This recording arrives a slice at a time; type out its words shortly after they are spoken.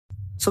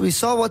So we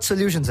saw what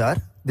solutions are.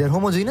 They're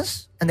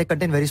homogeneous and they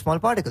contain very small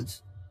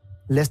particles,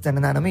 less than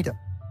a nanometer.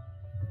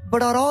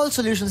 But are all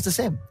solutions the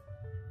same?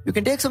 You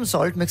can take some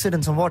salt, mix it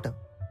in some water.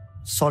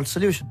 Salt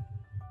solution.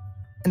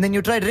 And then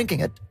you try drinking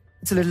it.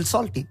 It's a little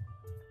salty.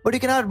 But you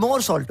can add more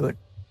salt to it.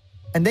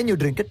 And then you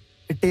drink it.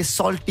 It tastes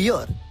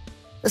saltier.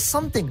 There's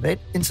something, right,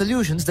 in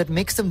solutions that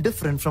makes them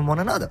different from one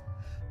another.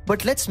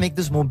 But let's make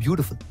this more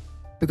beautiful.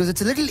 Because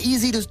it's a little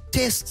easy to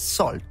taste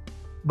salt.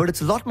 But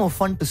it's a lot more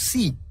fun to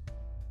see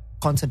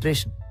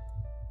concentration.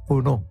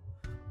 Oh no.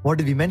 What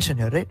did we mention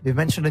here, right? We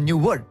mentioned a new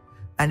word.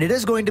 And it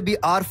is going to be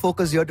our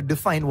focus here to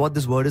define what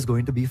this word is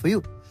going to be for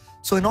you.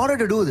 So in order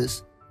to do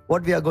this,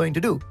 what we are going to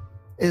do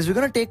is we're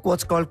going to take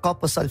what's called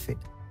copper sulfate.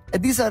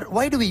 And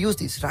why do we use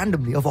these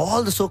randomly of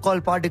all the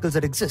so-called particles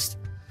that exist?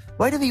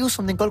 Why do we use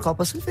something called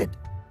copper sulfate?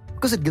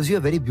 Because it gives you a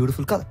very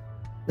beautiful color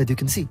that you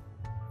can see.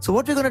 So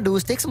what we're going to do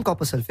is take some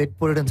copper sulfate,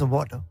 put it in some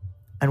water.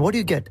 And what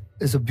you get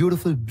is a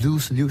beautiful blue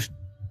solution,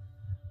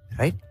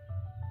 right?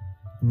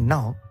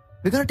 Now,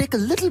 we're going to take a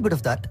little bit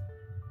of that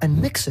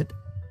and mix it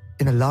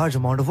in a large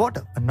amount of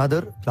water,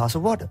 another glass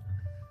of water.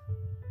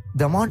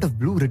 The amount of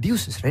blue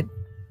reduces, right?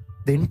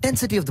 The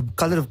intensity of the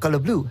color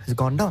blue has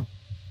gone down.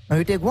 Now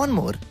you take one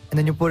more and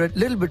then you put it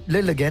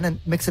little again and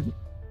mix it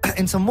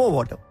in some more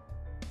water.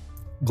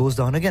 Goes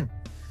down again.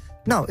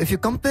 Now, if you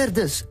compare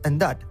this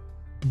and that,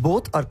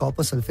 both are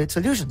copper sulfate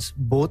solutions.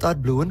 Both are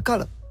blue in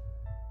color.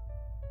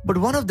 But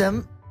one of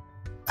them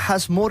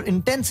has more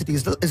intensity,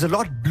 is a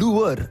lot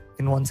bluer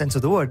in one sense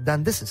of the word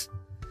than this is.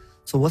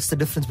 So what's the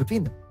difference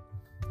between them?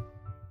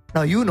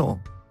 Now you know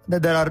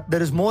that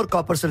there is more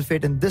copper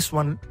sulfate in this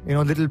one,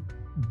 little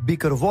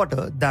beaker of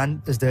water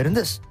than is there in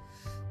this.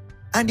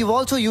 And you've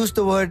also used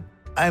the word,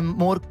 I'm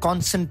more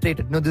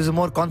concentrated. This is a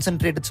more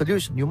concentrated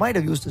solution. You might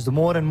have used this. The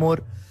more and more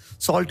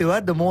salt you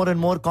add, the more and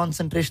more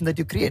concentration that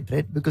you create,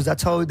 right? Because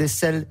that's how they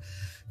sell,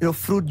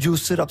 fruit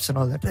juice syrups and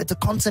all that. Right? It's a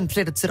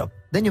concentrated syrup.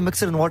 Then you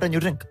mix it in water and you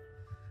drink,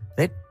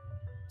 right?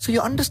 So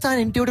you understand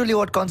intuitively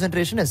what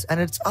concentration is. And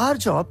it's our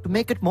job to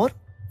make it more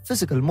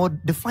physical, more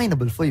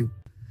definable for you.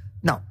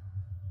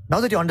 Now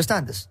that you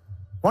understand this,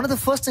 one of the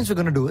first things we're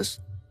going to do is,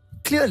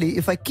 clearly,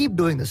 if I keep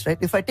doing this, right?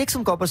 If I take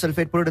some copper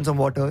sulfate, put it in some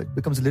water, it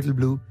becomes a little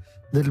blue,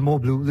 little more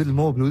blue, little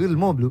more blue, little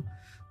more blue.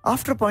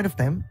 After a point of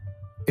time,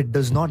 it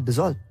does not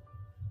dissolve.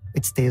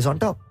 It stays on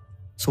top.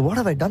 So what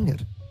have I done here?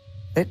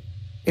 Right?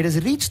 It has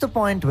reached the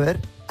point where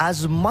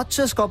as much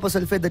as copper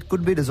sulfate that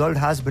could be dissolved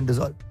has been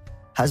dissolved,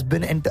 has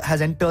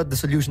entered the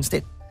solution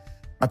state.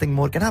 Nothing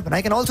more can happen.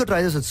 I can also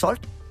try this with salt.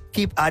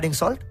 Keep adding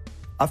salt.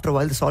 After a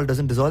while, the salt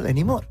doesn't dissolve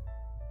anymore.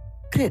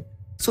 Great.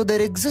 So there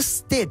exist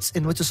states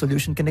in which a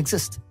solution can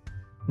exist.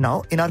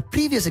 Now, in our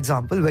previous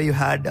example where you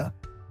had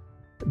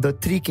the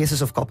 3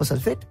 cases of copper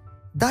sulfate,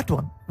 that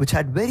one, which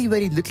had very,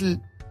 very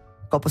little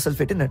copper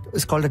sulfate in it,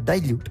 is called a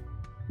dilute,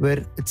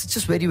 where it's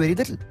just very, very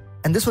little.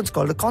 And this one's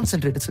called a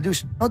concentrated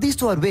solution. Now, these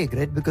two are vague,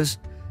 right? Because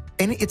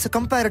it's a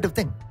comparative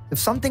thing. If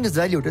something is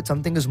diluted,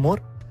 something is more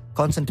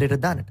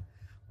concentrated than it.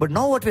 But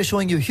now what we're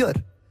showing you here,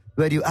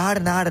 where you add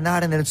and add and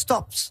add and then it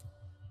stops,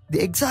 the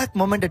exact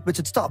moment at which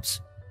it stops,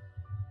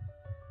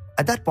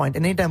 at that point,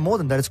 and anytime more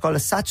than that, it's called a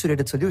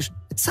saturated solution.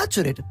 It's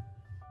saturated.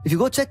 If you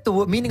go check the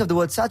meaning of the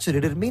word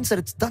saturated, it means that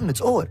it's done, it's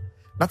over.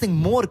 Nothing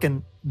more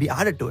can be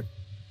added to it,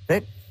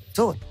 right? It's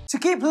over. To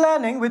keep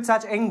learning with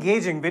such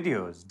engaging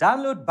videos,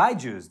 download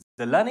BYJU'S,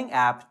 the learning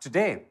app,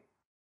 today.